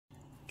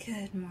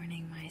Good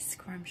morning, my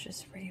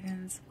scrumptious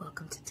ravens.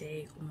 Welcome to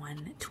day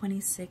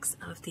 126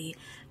 of the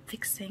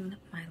Fixing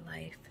My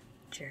Life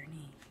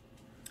journey.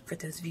 For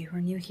those of you who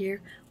are new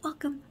here,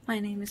 welcome.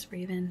 My name is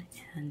Raven,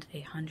 and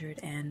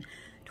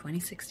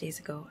 126 days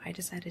ago, I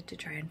decided to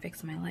try and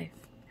fix my life.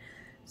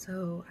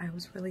 So I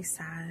was really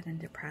sad and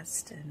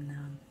depressed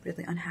and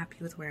really unhappy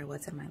with where I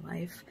was in my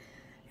life,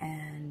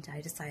 and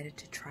I decided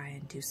to try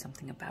and do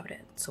something about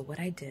it. So what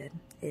I did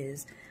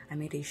is I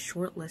made a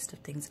short list of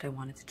things that I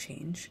wanted to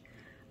change.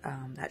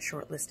 That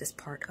short list is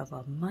part of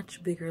a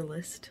much bigger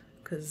list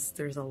because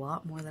there's a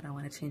lot more that I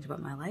want to change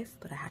about my life,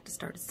 but I had to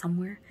start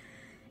somewhere,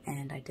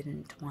 and I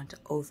didn't want to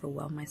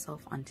overwhelm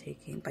myself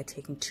by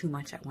taking too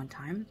much at one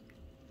time.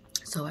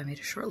 So I made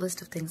a short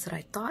list of things that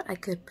I thought I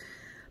could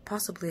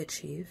possibly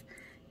achieve,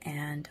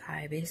 and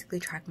I basically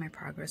track my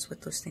progress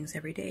with those things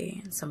every day.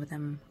 And some of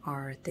them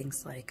are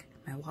things like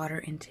my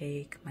water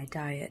intake, my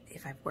diet,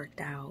 if I've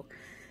worked out,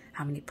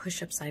 how many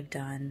push-ups I've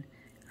done,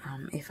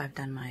 if I've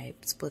done my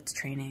splits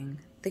training,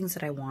 things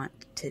that I want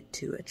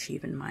to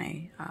achieve in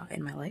my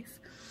life.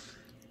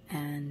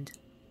 And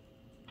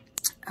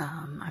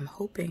I'm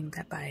hoping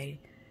that by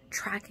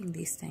tracking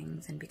these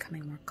things and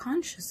becoming more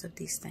conscious of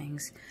these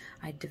things,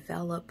 I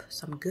develop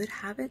some good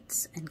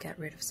habits and get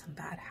rid of some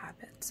bad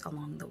habits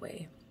along the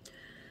way.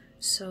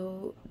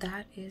 So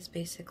that is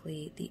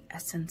basically the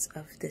essence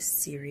of this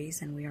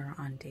series, and we are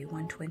on day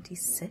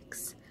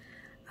 126.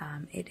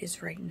 It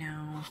is right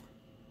now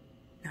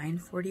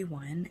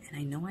 9:41, and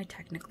I know I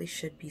technically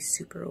should be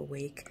super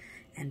awake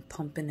and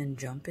pumping and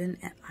jumping,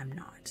 and I'm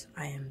not.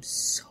 I am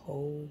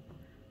so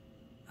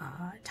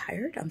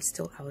tired. I'm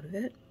still out of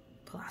it,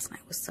 but last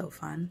night was so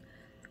fun.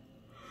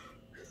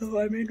 So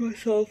I made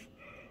myself,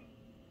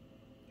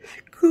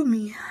 screw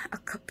me, a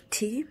cup of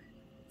tea.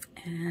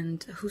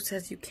 And who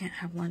says you can't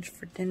have lunch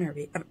for dinner?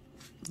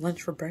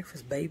 Lunch for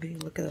breakfast, baby.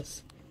 Look at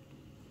this.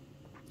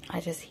 I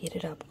just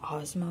heated up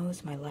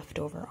Osmos, my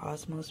leftover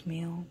Osmos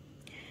meal,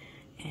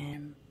 and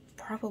I'm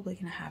probably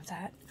gonna have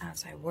that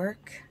as I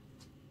work.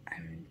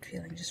 I'm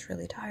feeling just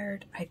really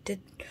tired. I did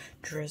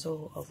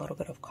drizzle a little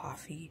bit of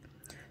coffee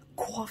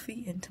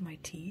into my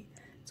tea,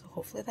 so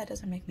hopefully that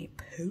doesn't make me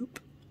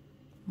poop,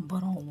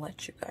 but I'll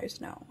let you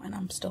guys know. And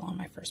I'm still on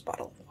my first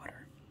bottle of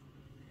water.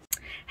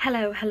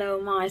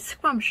 Hello, my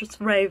scrumptious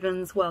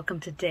ravens.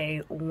 Welcome to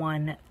day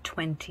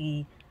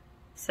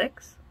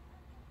 126.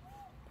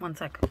 One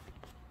sec.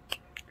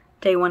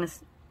 Day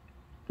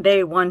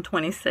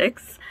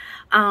 126.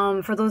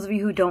 For those of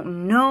you who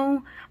don't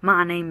know,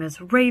 my name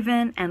is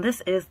Raven, and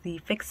this is the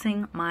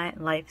Fixing My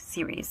Life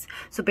series.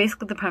 So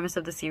basically the premise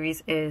of the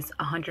series is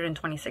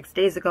 126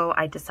 days ago,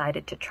 I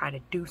decided to try to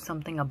do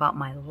something about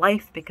my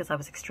life because I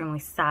was extremely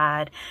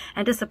sad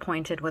and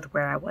disappointed with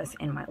where I was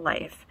in my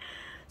life.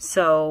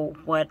 So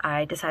what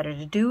I decided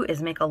to do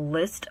is make a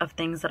list of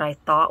things that I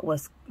thought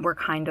were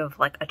kind of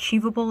like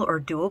achievable or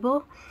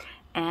doable.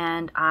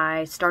 And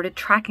I started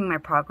tracking my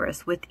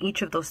progress with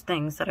each of those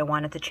things that I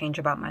wanted to change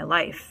about my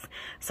life.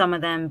 Some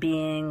of them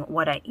being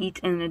what I eat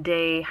in a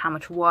day, how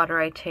much water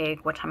I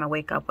take, what time I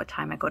wake up, what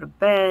time I go to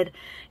bed,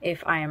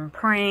 if I am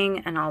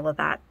praying, and all of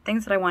that.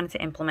 Things that I wanted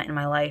to implement in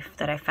my life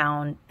that I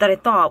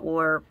thought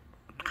were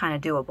kind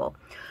of doable.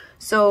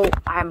 So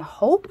I'm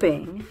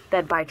hoping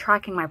that by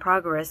tracking my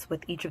progress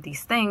with each of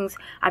these things,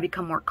 I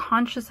become more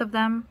conscious of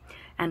them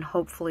and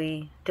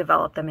hopefully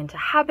develop them into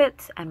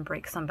habits and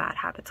break some bad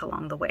habits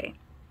along the way,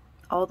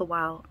 all the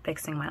while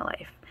fixing my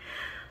life.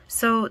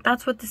 So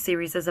that's what the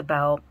series is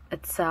about.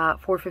 It's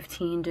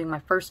 4:15, doing my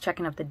first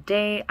check-in of the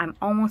day. I'm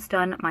almost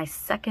done my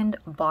second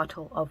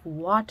bottle of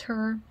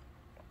water.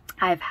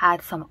 I've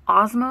had some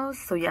Osmos.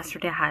 So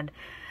yesterday I had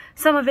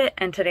some of it,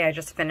 and today I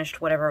just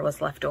finished whatever was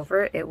left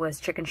over. It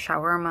was chicken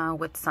shawarma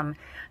with some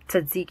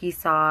tzatziki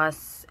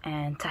sauce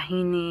and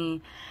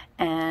tahini,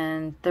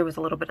 and there was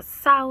a little bit of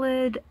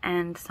salad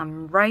and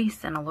some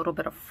rice and a little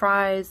bit of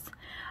fries.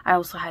 I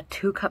also had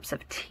 2 cups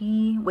of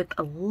tea with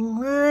a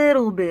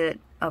little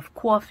bit of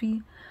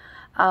coffee.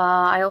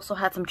 I also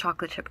had some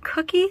chocolate chip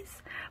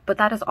cookies, but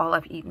that is all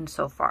I've eaten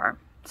so far.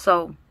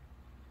 So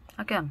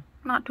again,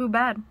 not too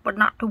bad, but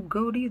not too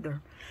good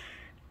either.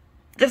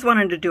 Just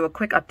wanted to do a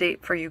quick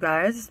update for you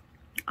guys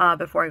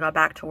before I got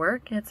back to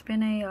work. It's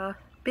been a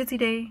busy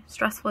day,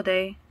 stressful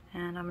day,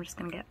 and I'm just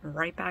gonna get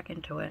right back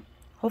into it.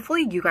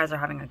 Hopefully you guys are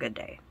having a good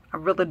day. I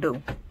really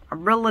do. I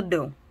really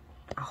do.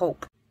 I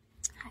hope.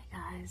 Hi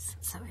guys.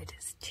 So it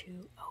is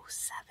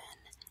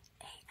 2:07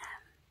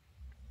 a.m.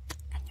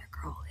 and your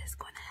girl is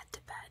going to head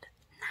to bed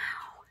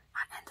now.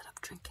 I ended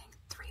up drinking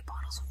 3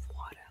 bottles of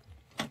water.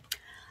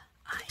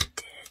 I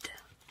did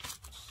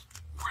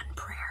 1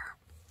 prayer.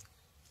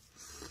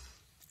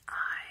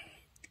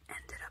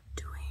 Ended up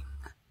doing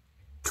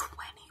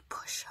 20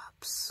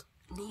 push-ups,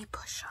 knee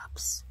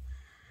push-ups.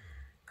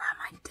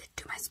 I did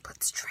do my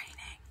splits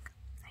training.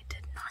 I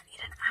did not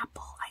eat an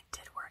apple. I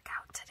did work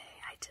out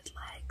today. I did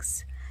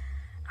legs,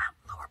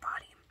 lower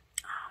body.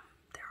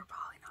 There will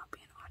probably not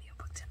be an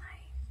audiobook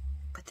tonight,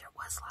 but there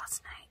was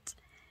last night.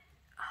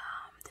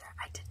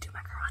 I did do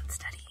my Quran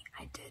study.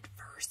 I did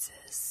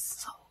verses.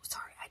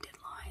 I did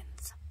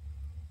lines.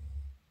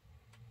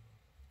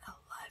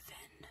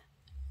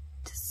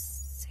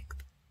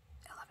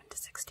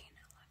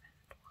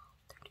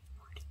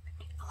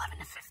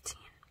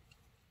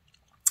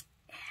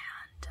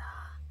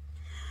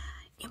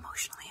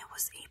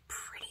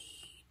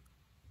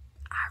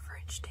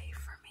 huge day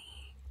for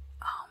me.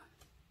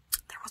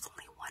 There was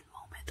only one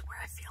moment where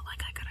I feel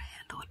like I could have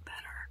handled it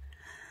better.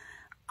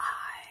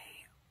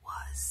 I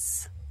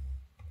was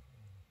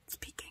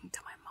speaking to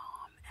my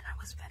mom and I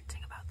was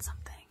venting about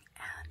something,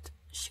 and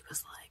she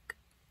was like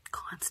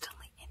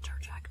constantly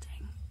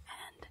interjecting,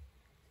 and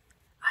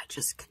I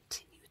just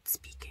continued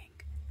speaking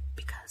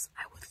because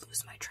I would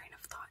lose my train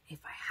of thought if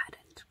I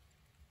hadn't.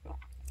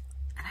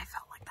 And I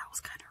felt like that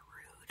was kind of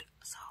rude,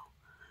 so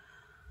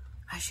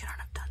I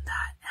shouldn't have done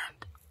that.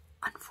 And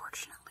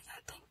unfortunately,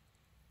 I think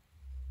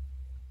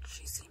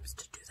she seems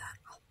to do that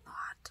a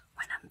lot.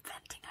 When I'm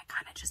venting, I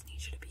kind of just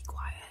need you to be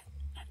quiet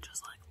and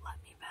just like let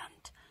me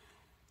vent,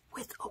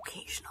 with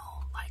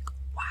occasional like,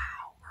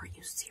 wow, are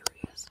you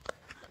serious,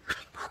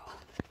 bro?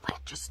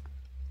 Like just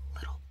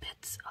little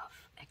bits of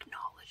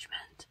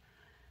acknowledgement.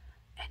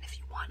 And if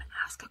you want to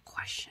ask a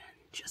question,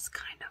 just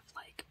kind of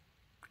like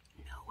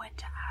know when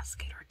to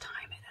ask it or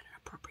time it in an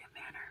appropriate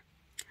manner.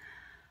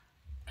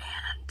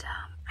 And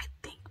I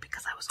think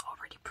because I was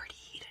already pretty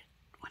heated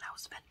when I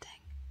was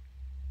venting,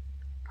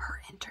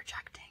 her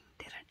interjecting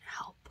didn't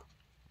help.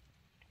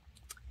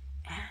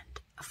 And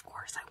of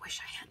course, I wish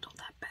I handled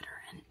that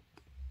better and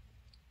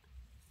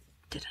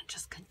didn't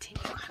just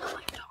continue kind of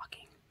like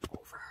talking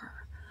over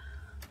her.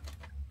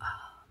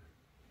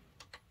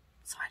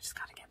 So I just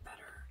gotta get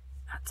better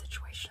at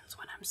situations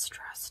when I'm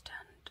stressed,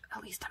 and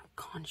at least I'm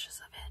conscious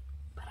of it.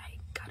 But I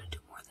gotta do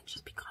more than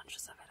just be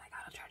conscious of it. I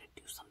gotta try to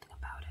do something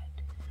about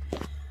it.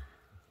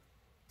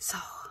 So,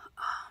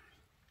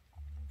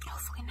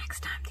 hopefully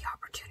next time the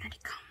opportunity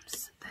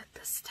comes that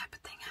this type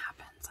of thing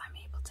happens, I'm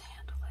able to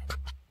handle it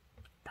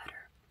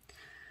better.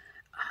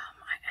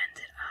 I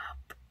ended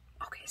up,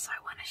 okay, so I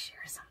want to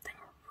share something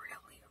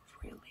really,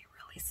 really,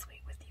 really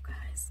sweet with you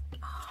guys.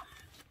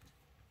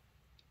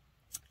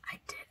 I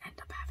did end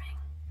up having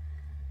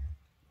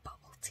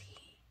bubble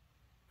tea.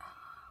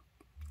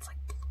 It's like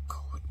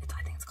cold,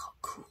 I think it's called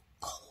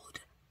cold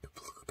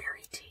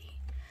blueberry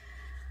tea,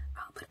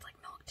 but it's like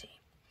milk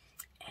tea.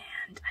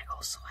 And I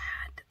also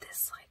had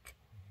this like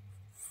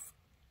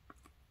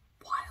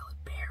wild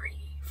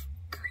berry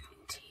green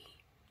tea,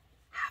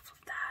 half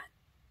of that,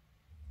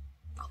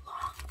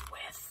 along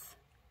with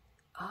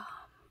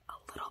a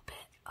little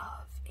bit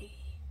of a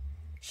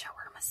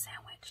shawarma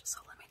sandwich. So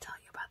let me tell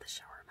you about the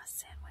shawarma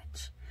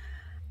sandwich.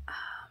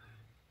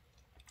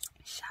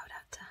 Shout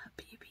out to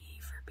Habibi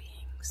for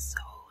being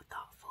so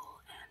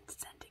thoughtful and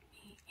sending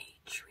me a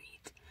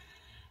treat.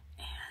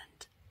 And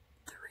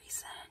the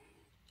reason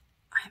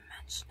I'm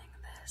mentioning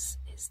this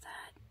is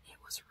that it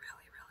was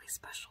really, really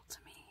special to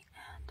me,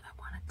 and I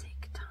want to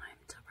take time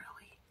to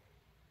really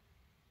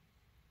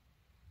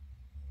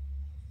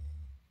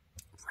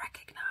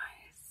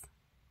recognize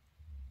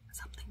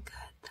something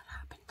good that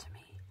happened to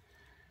me.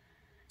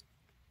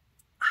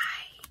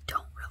 I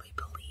don't really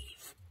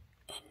believe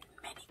in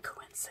many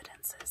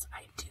coincidences.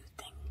 I do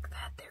think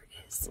that there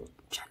is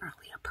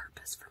generally a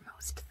purpose for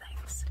most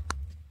things.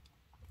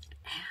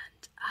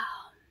 And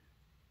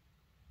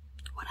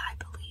what I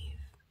believe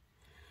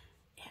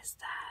is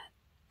that,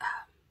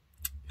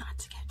 not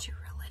to get too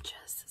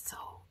religious, so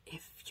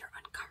if you're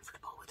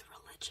uncomfortable with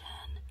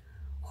religion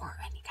or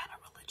any kind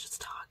of religious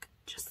talk,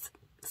 just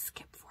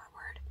skip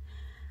forward.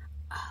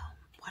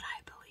 What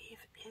I believe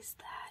is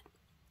that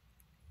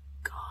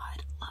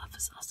God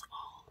loves us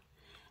all,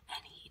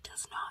 and He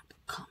does not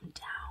come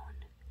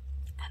down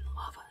and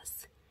love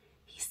us.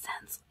 He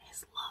sends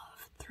His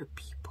love through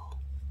people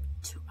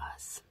to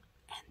us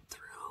and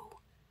through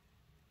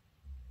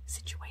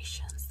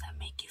situations that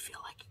make you feel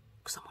like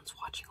someone's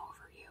watching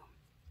over you.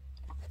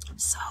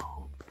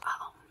 So,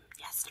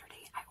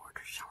 yesterday I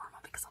ordered shawarma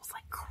because I was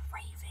like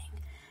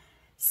craving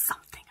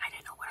something. I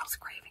didn't know what I was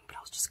craving, but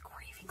I was just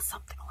craving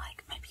something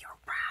like maybe a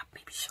wrap,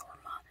 maybe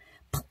shawarma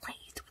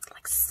plate with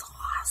like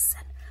sauce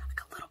and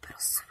like a little bit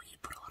of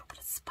sweet but a little bit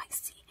of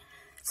spicy.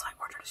 So I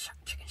ordered a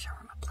chicken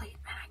shawarma plate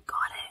and I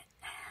got it,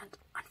 and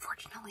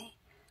unfortunately,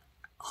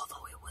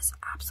 although it was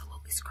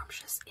absolutely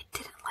scrumptious, it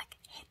didn't like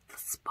hit the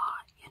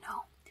spot, you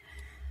know?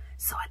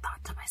 So I thought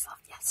to myself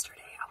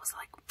yesterday, I was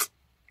like,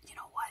 you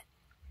know what?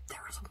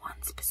 There is one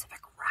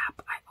specific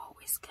wrap I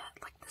always get,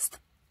 like this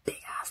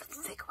big ass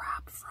thick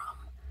wrap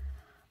from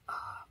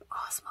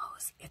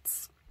Osmos.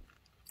 It's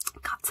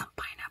got some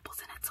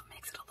pineapples in it, so it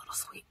makes it a little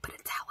sweet, but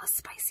it's hella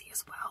spicy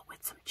as well,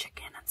 with some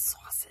chicken and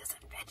sauces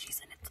and veggies,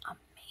 and it's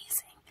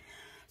amazing.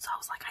 So I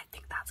was like, I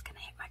think that's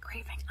gonna hit my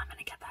craving. I'm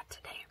gonna get that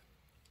today.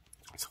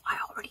 So I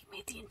already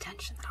made the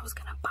intention that I was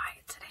gonna buy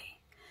it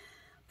today.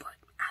 But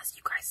as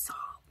you guys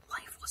saw,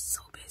 life was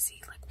so busy,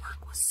 like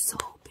work was so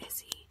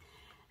busy,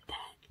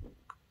 that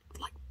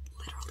like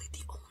literally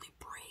the only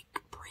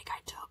break I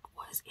took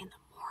was in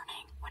the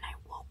morning when I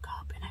woke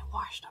up and I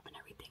washed up and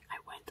everything. I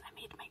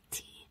made my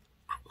tea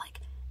at like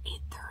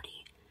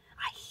 8:30.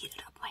 I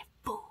heated up my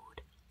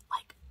food,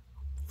 like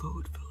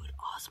food,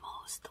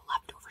 Osmos, the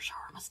leftover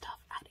shawarma stuff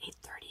at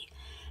 8:30,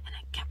 and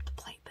I kept the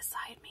plate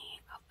beside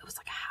me. It was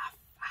like a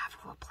half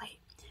of a plate,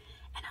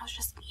 and I was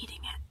just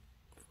eating it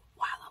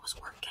while I was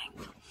working.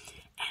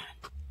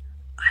 And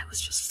I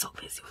was just so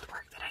busy with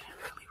work that I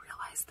didn't really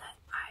realize that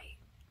I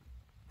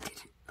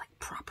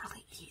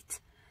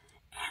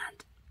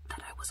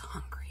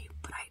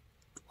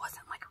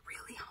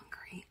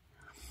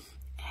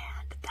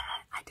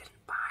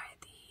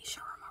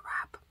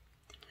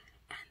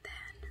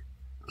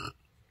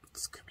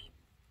Scooby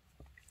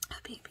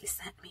Baby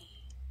sent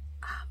me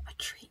a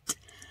treat,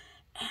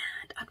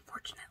 and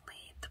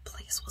unfortunately the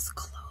place was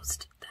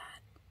closed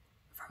that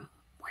from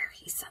where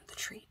he sent the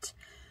treat,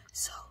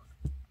 so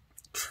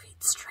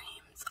Treat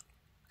Streams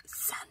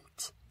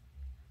sent,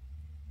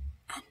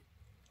 and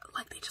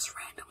like they just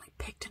randomly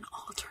picked an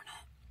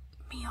alternate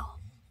meal,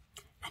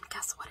 and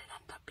guess what it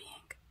ended up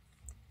being?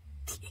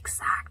 The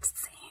exact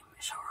same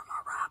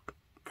shawarma wrap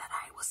that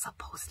I was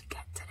supposed to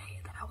get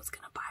today that I was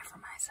gonna buy for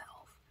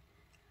myself.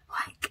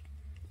 Like,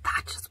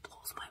 that just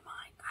blows my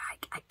mind.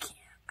 I can't.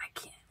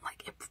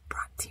 Like, it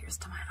brought tears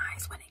to my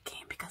eyes when it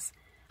came because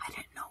I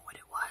didn't know what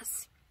it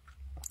was.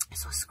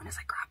 So as soon as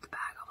I grabbed the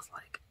bag, I was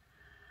like,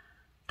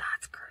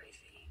 that's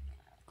crazy.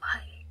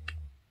 Like,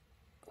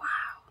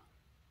 wow,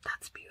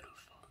 that's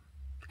beautiful.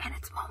 And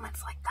it's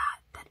moments like that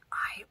that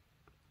I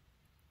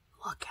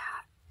look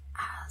at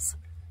as,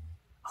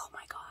 oh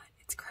my God,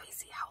 it's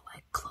crazy how,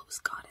 like, close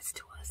God is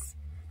to us.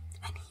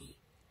 And he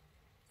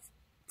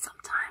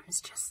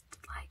sometimes just,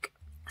 like,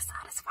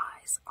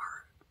 satisfies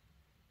our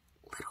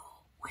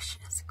little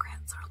wishes,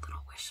 grants our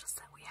little wishes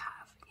that we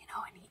have, you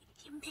know, and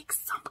he makes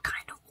some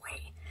kind of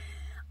way.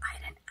 I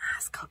didn't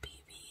ask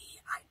Habibi.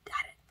 I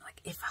didn't,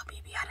 like, if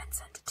Habibi hadn't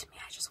sent it to me,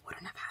 I just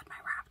wouldn't have had my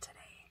wrap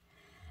today.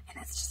 And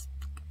it's just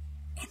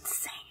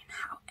insane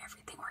how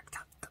everything worked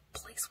out. The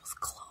place was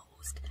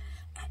closed,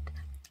 and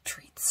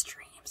Treat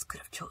Streams could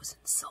have chosen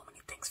so many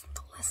things from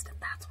the list, and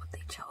that's what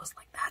they chose.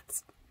 Like,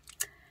 that's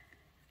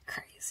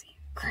crazy.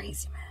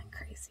 Crazy, man.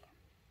 Crazy.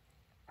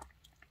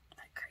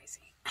 Like,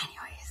 crazy.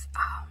 Anyways,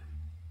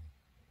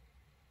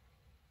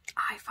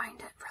 I find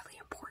it really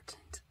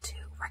important to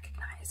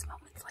recognize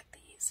moments like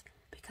these,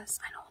 because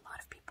I know a lot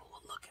of people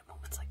will look at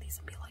moments like these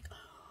and be like,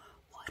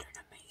 oh, what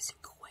an amazing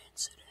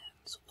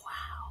coincidence,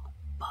 wow.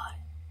 But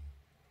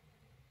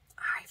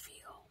I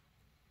feel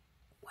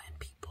when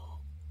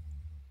people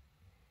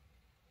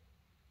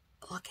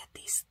look at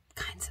these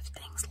kinds of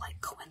things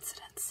like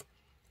coincidence,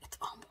 it's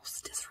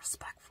almost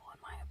disrespectful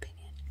in my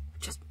opinion,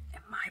 just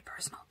in my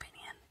personal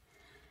opinion,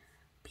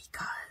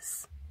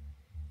 because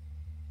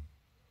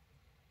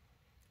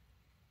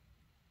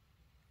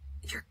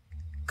you're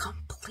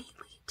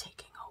completely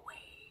taking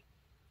away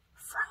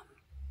from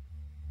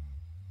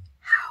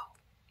how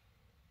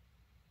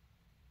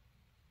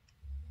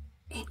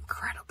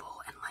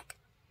incredible and, like,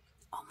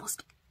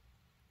 almost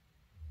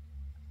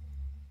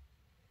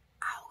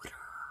outer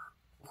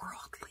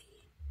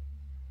worldly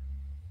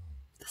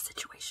the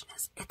situation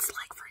is. It's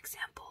like, for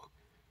example,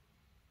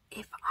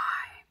 if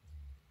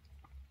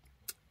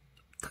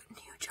the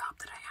new job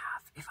that I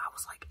have, if I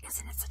was like,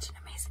 isn't it such an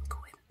amazing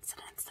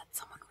coincidence that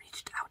someone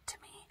reached out to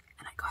me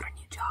and I got a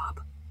new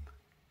job?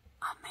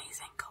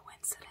 Amazing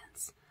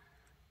coincidence.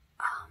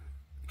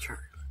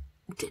 You're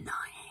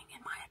denying,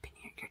 in my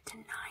opinion, you're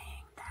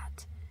denying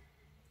that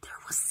there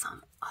was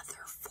some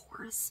other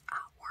force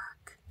at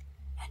work,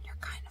 and you're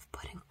kind of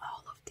putting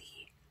all of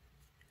the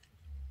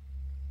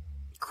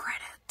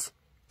credit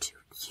to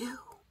you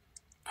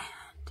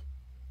and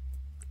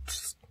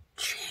just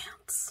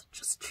chance.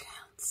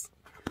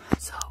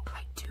 So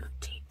I do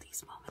take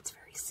these moments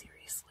very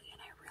seriously, and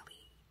I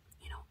really,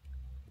 you know,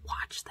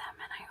 watch them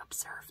and I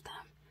observe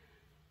them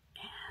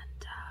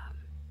and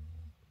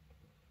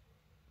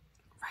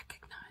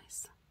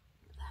recognize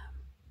them.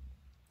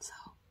 So,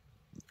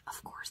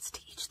 of course,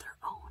 to each their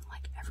own.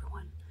 Like,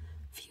 everyone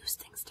views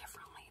things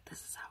differently.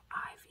 This is how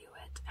I view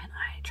it, and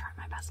I try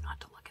my best not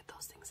to look at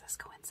those things as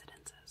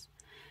coincidences.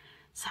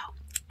 So,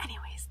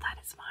 anyways, that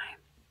is my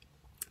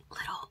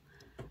little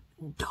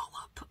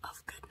dollop